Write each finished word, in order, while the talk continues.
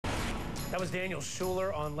That was Daniel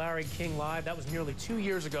Schuler on Larry King Live. That was nearly 2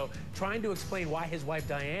 years ago, trying to explain why his wife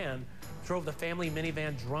Diane drove the family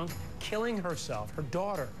minivan drunk, killing herself, her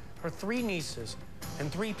daughter, her 3 nieces, and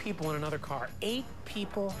 3 people in another car. 8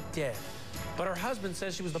 people dead. But her husband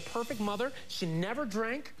says she was the perfect mother. She never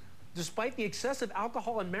drank, despite the excessive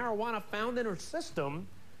alcohol and marijuana found in her system.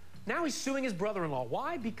 Now he's suing his brother-in-law.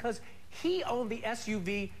 Why? Because he owned the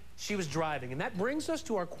SUV she was driving. And that brings us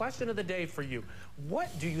to our question of the day for you. What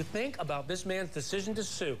do you think about this man's decision to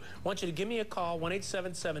sue? I want you to give me a call,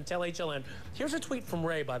 1-877-TEL-HLN. Here's a tweet from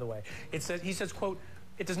Ray, by the way. He says, quote,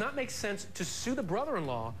 "It does not make sense to sue the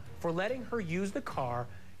brother-in-law for letting her use the car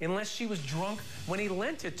unless she was drunk when he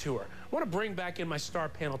lent it to her." I want to bring back in my star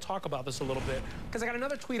panel, talk about this a little bit, because I got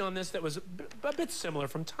another tweet on this that was a bit similar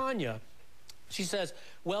from Tanya. She says,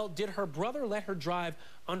 well, did her brother let her drive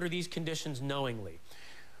under these conditions knowingly?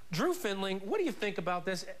 Drew Findling, what do you think about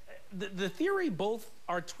this? The theory both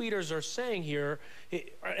our tweeters are saying here,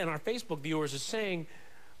 and our Facebook viewers are saying,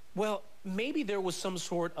 well, maybe there was some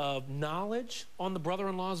sort of knowledge on the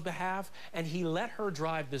brother-in-law's behalf, and he let her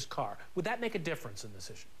drive this car. Would that make a difference in this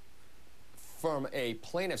issue? From a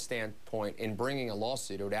plaintiff standpoint, in bringing a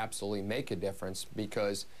lawsuit, it would absolutely make a difference,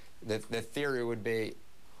 because the theory would be,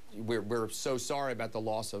 we're so sorry about the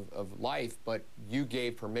loss of life, but you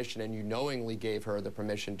gave permission, and you knowingly gave her the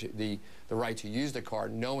permission to the right to use the car,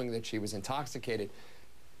 knowing that she was intoxicated.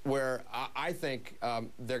 Where I think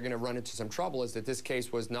they're going to run into some trouble is that this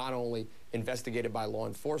case was not only investigated by law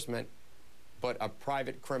enforcement, but a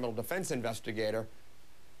private criminal defense investigator.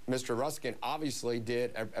 Mr. Ruskin obviously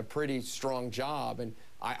did a pretty strong job, and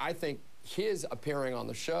I think his appearing on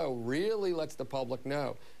the show really lets the public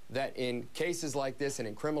know that in cases like this and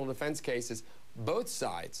in criminal defense cases, both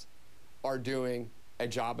sides are doing a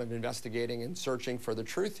job of investigating and searching for the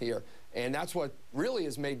truth here. And that's what really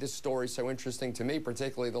has made this story so interesting to me,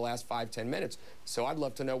 particularly the last 5-10 minutes. So I'd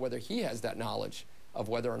love to know whether he has that knowledge of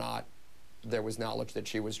whether or not there was knowledge that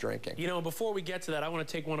she was drinking. You know, before we get to that, I want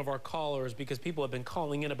to take one of our callers, because people have been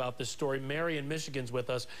calling in about this story. Mary in Michigan's with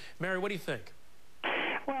us. Mary, what do you think?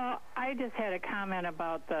 Well, I just had a comment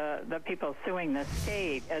about the people suing the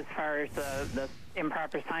state as far as the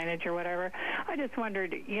improper signage or whatever. I just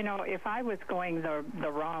wondered, you know, if I was going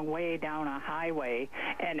the wrong way down a highway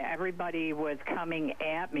and everybody was coming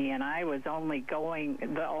at me and I was the only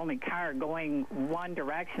car going one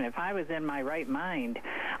direction, if I was in my right mind,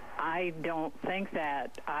 I don't think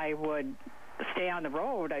that I would stay on the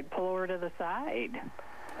road. I'd pull over to the side.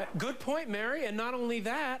 Good point, Mary. And not only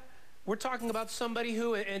that, we're talking about somebody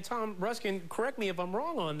who, and Tom Ruskin, correct me if I'm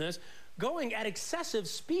wrong on this, going at excessive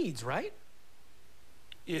speeds, right?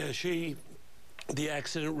 Yeah, the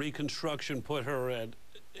accident reconstruction put her at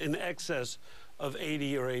in excess of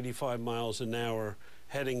 80 or 85 miles an hour,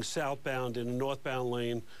 heading southbound in a northbound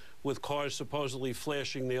lane with cars supposedly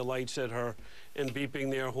flashing their lights at her and beeping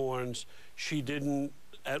their horns. She didn't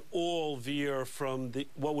at all veer from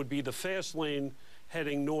what would be the fast lane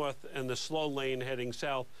heading north and the slow lane heading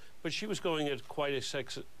south, but she was going at quite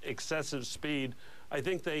excessive speed. I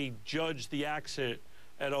think they judged the accident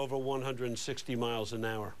at over 160 miles an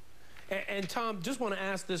hour. And Tom, just want to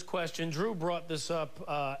ask this question. Drew brought this up,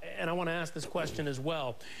 and I want to ask this question as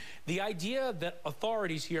well. The idea that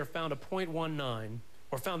authorities here found a .19,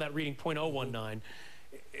 or found that reading .019,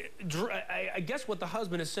 I guess what the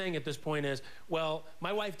husband is saying at this point is, well,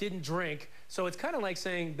 my wife didn't drink, so it's kind of like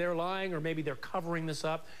saying they're lying, or maybe they're covering this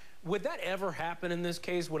up. Would that ever happen in this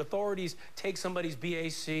case? Would authorities take somebody's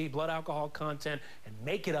BAC, blood alcohol content, and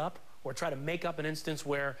make it up, or try to make up an instance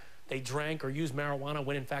where they drank or used marijuana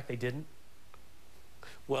when in fact they didn't?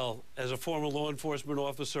 Well, as a former law enforcement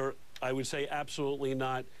officer, I would say absolutely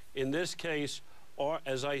not. In this case,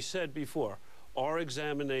 as I said before, our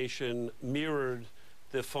examination mirrored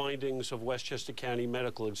the findings of Westchester County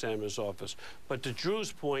Medical Examiner's Office. But to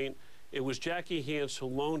Drew's point, it was Jackie Hance who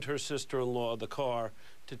loaned her sister-in-law the car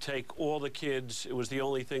to take all the kids. It was the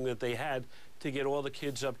only thing that they had to get all the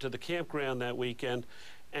kids up to the campground that weekend.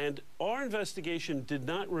 And our investigation did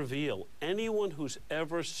not reveal anyone who's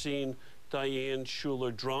ever seen Diane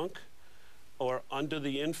Schuler drunk or under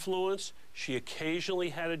the influence. She occasionally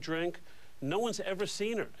had a drink. No one's ever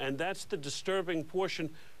seen her, and that's the disturbing portion.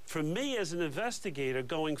 For me as an investigator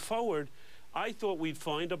going forward, I thought we'd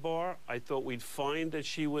find a bar. I thought we'd find that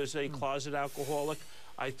she was a closet alcoholic.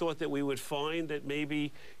 I thought that we would find that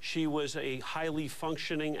maybe she was a highly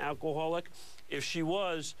functioning alcoholic. If she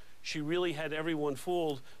was, she really had everyone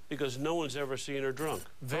fooled because no one's ever seen her drunk.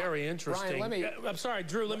 Very interesting. Brian, I'm sorry,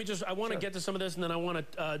 Drew, let me just, I want to get to some of this, and then I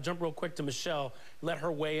want to jump real quick to Michelle, let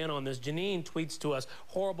her weigh in on this. Janine tweets to us,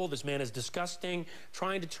 horrible, this man is disgusting,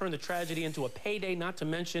 trying to turn the tragedy into a payday, not to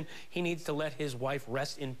mention he needs to let his wife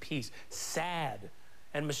rest in peace. Sad.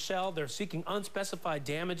 And Michelle, they're seeking unspecified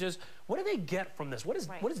damages. What do they get from this? What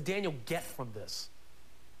does Daniel get from this?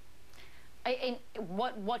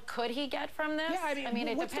 What could he get from this? Yeah, I mean,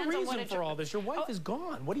 it what's depends the reason on what for all this? Your wife is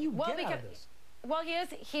gone. What do you get out of this? Well,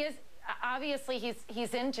 he is obviously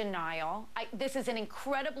he's in denial. This is an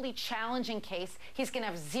incredibly challenging case. He's going to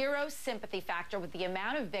have zero sympathy factor with the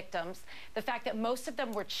amount of victims, the fact that most of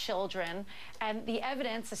them were children, and the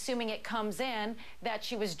evidence, assuming it comes in, that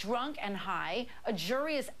she was drunk and high. A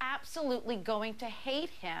jury is absolutely going to hate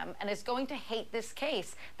him and is going to hate this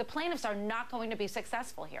case. The plaintiffs are not going to be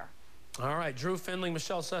successful here. All right, Drew Findling,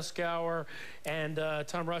 Michelle Suskauer, and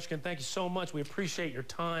Tom Ruskin, thank you so much. We appreciate your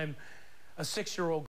time. A 6-year-old